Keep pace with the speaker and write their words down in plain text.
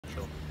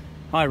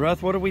Hi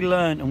Rohith, what have we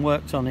learned and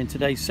worked on in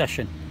today's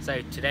session?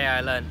 So today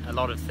I learned a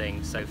lot of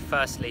things. So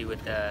firstly,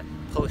 with the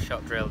pull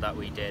shot drill that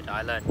we did,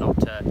 I learned not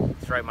to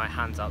throw my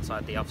hands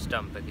outside the off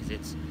stump because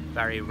it's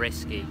very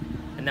risky.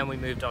 And then we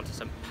moved on to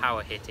some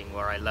power hitting,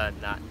 where I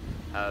learned that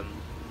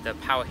the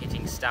power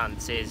hitting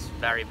stance is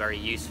very, very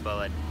useful,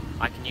 and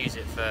I can use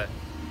it for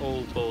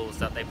all balls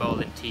that they bowl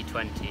in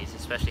T20s,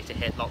 especially to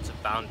hit lots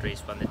of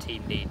boundaries when the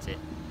team needs it.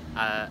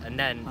 And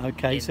then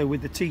so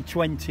with the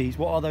T20s,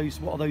 what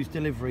are those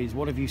deliveries?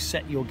 What have you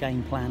set your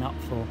game plan up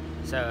for?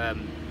 So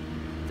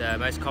the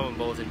most common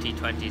balls in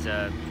T20s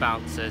are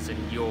bouncers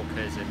and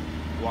Yorkers and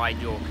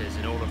wide Yorkers,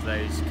 and all of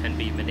those can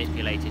be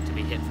manipulated to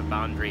be hit for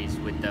boundaries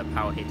with the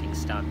power hitting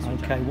stance.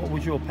 Okay, what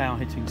was your power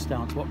hitting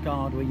stance? What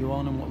guard were you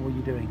on and what were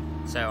you doing?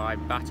 So I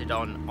batted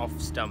on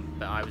off stump,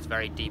 but I was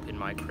very deep in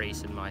my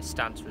crease and my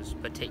stance was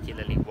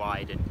particularly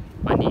wide, and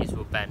my knees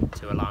were bent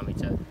to allow me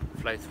to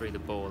flow through the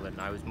ball, and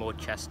I was more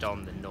chest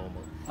on than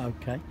normal.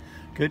 Okay,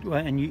 good.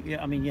 Well, and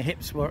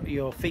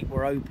your feet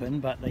were open,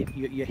 but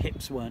your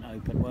hips weren't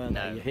open, were they?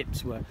 No. Your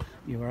hips were.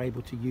 You were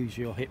able to use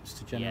your hips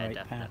to generate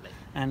power.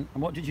 And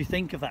what did you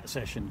think of that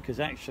session? Because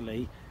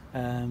actually,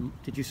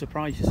 did you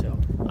surprise yourself?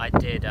 I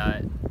did.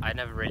 I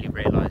never really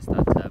realised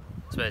that. I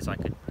suppose I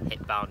could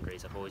hit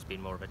boundaries. I've always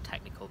been more of a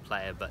technical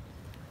player, but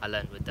I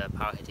learned with the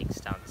power hitting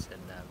stance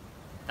and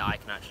that I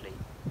can actually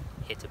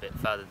hit a bit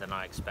further than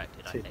I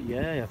expected, I think.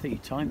 Yeah, I think you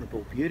timed the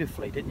ball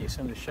beautifully, didn't you?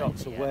 Some of the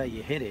shots of where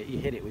you hit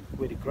it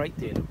with a great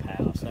deal of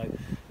power. So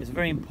it's a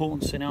very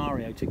important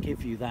scenario to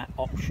give you that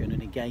option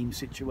in a game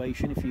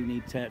situation. If you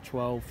need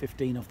 12,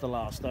 15 off the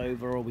last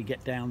over, or we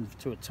get down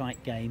to a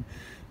tight game,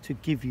 to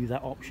give you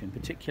that option,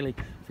 particularly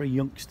for a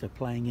youngster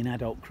playing in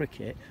adult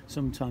cricket.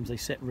 Sometimes they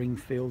set ring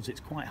fields, it's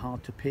quite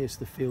hard to pierce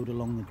the field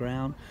along the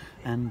ground,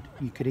 and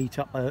you could eat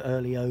up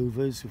early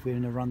overs if we're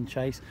in a run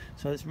chase.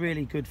 So it's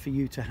really good for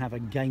you to have a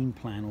game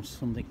plan or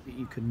something that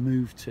you can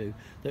move to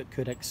that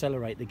could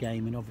accelerate the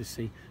game and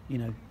obviously,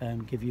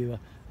 give you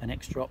an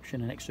extra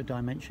option, an extra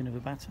dimension of a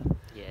batter.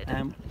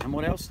 Yeah. And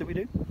what else did we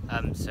do?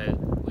 So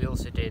we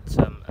also did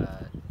some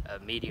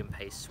medium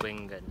pace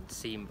swing and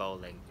seam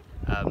bowling.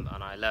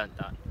 And I learnt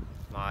that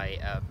my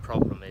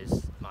problem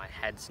is my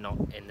head's not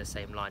in the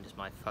same line as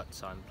my foot,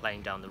 so I'm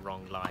playing down the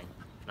wrong line.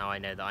 Now I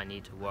know that I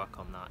need to work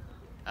on that.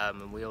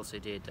 And we also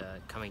did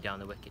coming down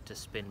the wicket to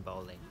spin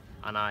bowling,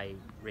 and I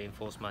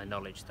reinforced my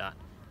knowledge that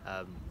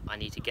I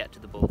need to get to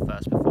the ball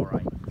first before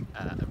I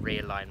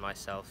realign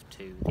myself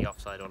to the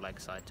offside or leg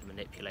side to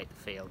manipulate the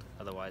field.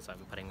 Otherwise I'm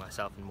putting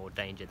myself in more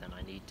danger than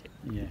I need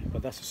to. Yeah,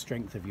 but that's a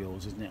strength of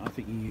yours, isn't it? I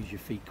think you use your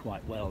feet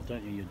quite well,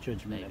 don't you? Your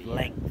judgment of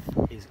length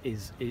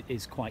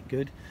is quite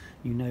good.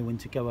 You know when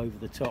to go over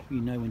the top,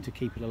 you know when to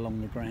keep it along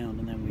the ground,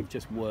 and then we've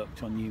just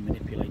worked on you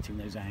manipulating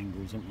those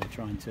angles, and we're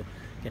trying to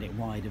get it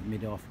wide of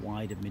mid-off,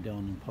 wide of mid-on,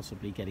 and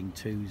possibly getting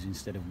twos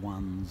instead of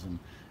ones,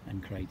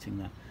 and creating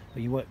that.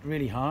 But you worked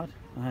really hard,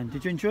 and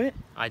did you enjoy it?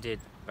 I did,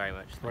 very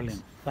much. Thanks.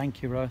 Brilliant.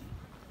 Thank you, Rohith.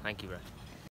 Thank you, Rohith.